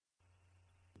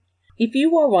If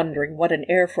you are wondering what an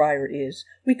air fryer is,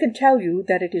 we can tell you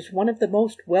that it is one of the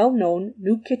most well-known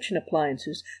new kitchen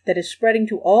appliances that is spreading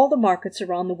to all the markets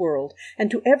around the world and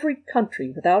to every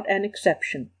country without an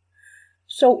exception.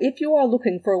 So if you are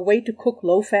looking for a way to cook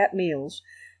low-fat meals,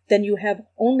 then you have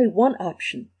only one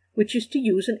option, which is to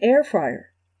use an air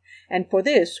fryer. And for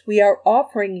this, we are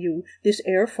offering you this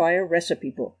air fryer recipe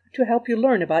book to help you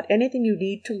learn about anything you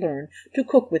need to learn to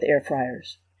cook with air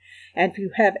fryers. And if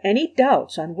you have any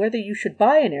doubts on whether you should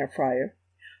buy an air fryer,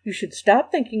 you should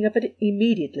stop thinking of it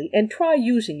immediately and try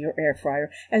using your air fryer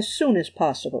as soon as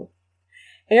possible.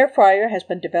 Air fryer has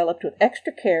been developed with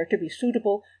extra care to be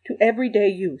suitable to everyday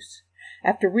use.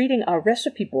 After reading our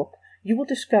recipe book, you will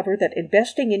discover that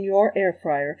investing in your air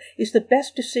fryer is the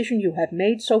best decision you have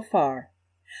made so far.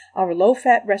 Our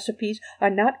low-fat recipes are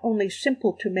not only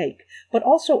simple to make, but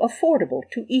also affordable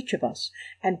to each of us.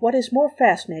 And what is more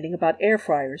fascinating about air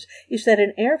fryers is that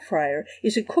an air fryer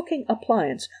is a cooking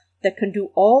appliance that can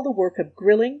do all the work of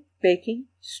grilling, baking,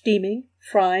 steaming,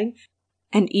 frying,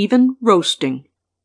 and even roasting.